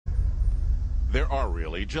There are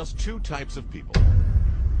really just two types of people.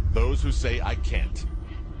 Those who say I can't,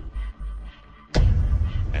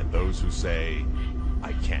 and those who say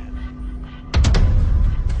I can.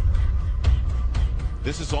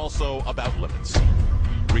 This is also about limits,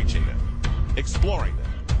 reaching them, exploring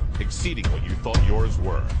them, exceeding what you thought yours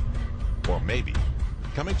were, or maybe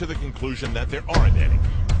coming to the conclusion that there aren't any.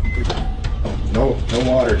 No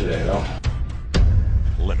water today, though.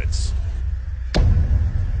 Limits.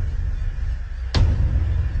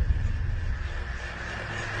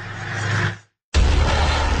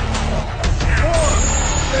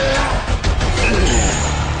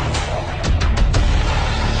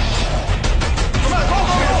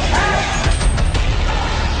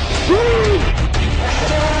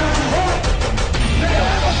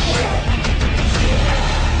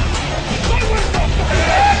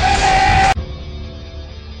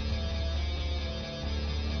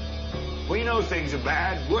 We know things are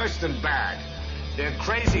bad, worse than bad. They're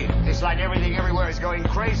crazy. It's like everything everywhere is going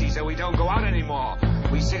crazy, so we don't go out anymore.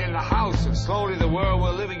 We sit in the house, and slowly the world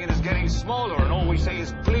we're living in is getting smaller, and all we say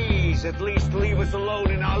is, please, at least leave us alone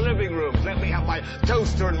in our living rooms. Let me have my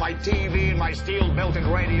toaster and my TV and my steel-belted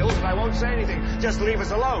radios, and I won't say anything. Just leave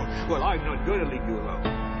us alone. Well, I'm not going to leave you alone.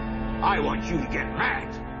 I want you to get mad.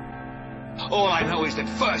 All I know is that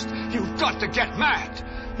first, you've got to get mad.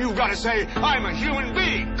 You've got to say, I'm a human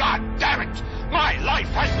being. God damn it. My life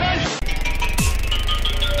has value.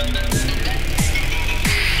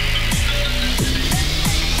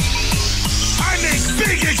 I make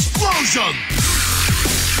big explosion.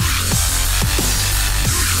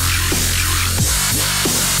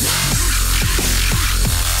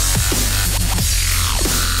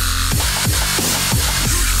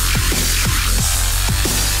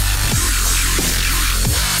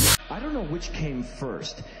 I don't know which came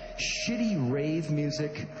first, shitty rave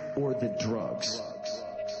music or the drugs.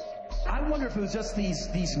 I wonder if it was just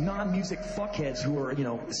these non-music fuckheads who were,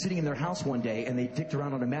 sitting in their house one day and they dicked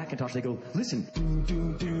around on a Macintosh. They go, listen.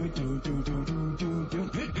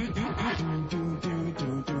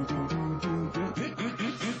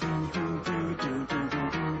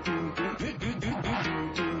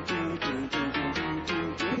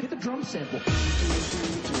 Hit the drum sample.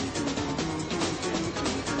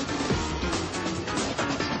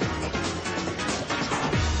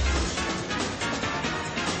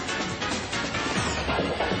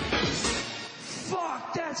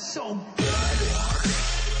 That's so good.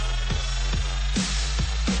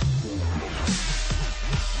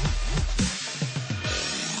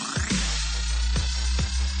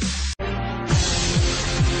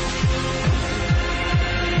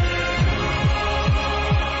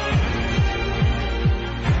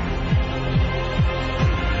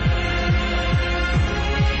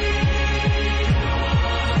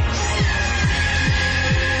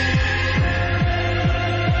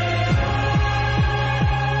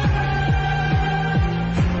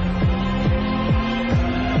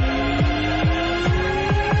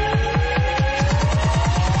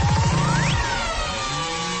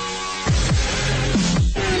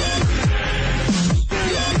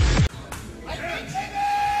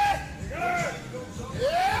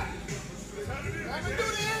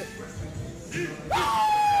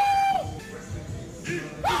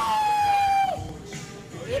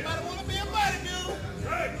 Everybody want to be a bodybuilder.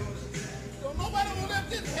 Don't nobody want to lift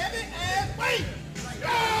this heavy ass weight.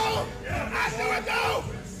 Go! I do it though!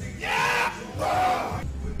 Yeah!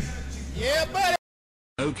 Yeah, buddy!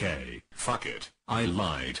 Okay, fuck it. I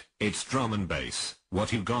lied. It's drum and bass.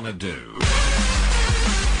 What you gonna do?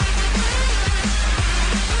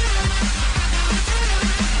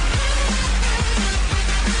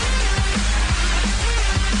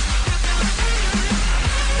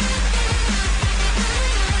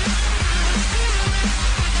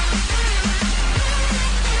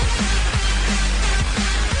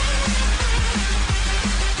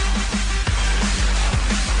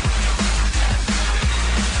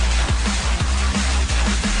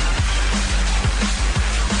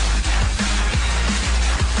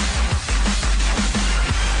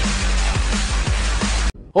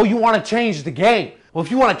 Oh, you want to change the game? Well, if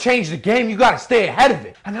you want to change the game, you got to stay ahead of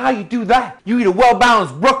it. And how you do that? You eat a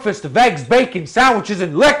well-balanced breakfast of eggs, bacon, sandwiches,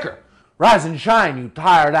 and liquor. Rise and shine, you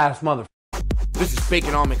tired-ass mother. This is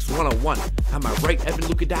Baconomics 101. Am I right, Evan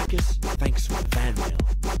Lukadakis? Thanks for the fan mail.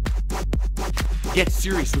 Get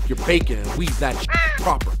serious with your bacon and weave that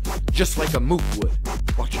proper, just like a mook would.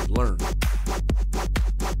 Watch it learn.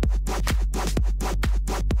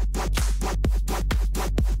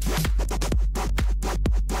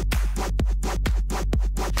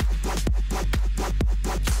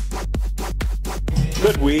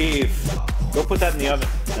 Good weave. Go put that in the oven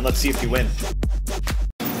and let's see if you win.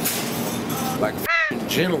 like a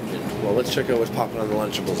gentleman. Well, let's check out what's popping on the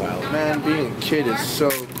Lunchables aisle. Man, being a kid is so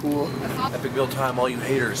cool. Epic meal time, all you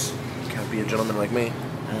haters. Can't be a gentleman like me.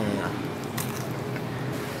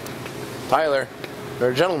 Tyler,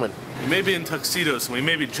 you're a gentleman. We may be in tuxedos, and we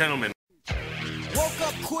may be gentlemen. Woke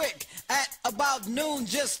up quick at about noon.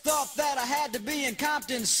 Just thought that I had to be in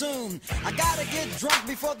Compton soon. I gotta get drunk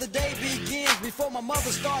before the day begins, before my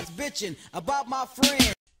mother starts bitching about my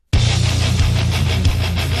friends.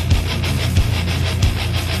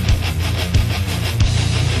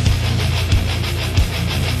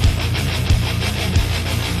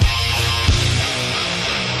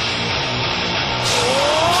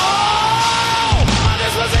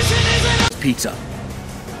 Pizza.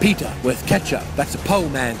 Pita with ketchup. That's a Po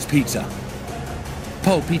Man's pizza.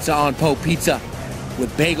 Po Pizza on Po Pizza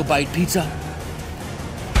with bagel bite pizza.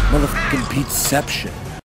 Motherfucking pizzaception.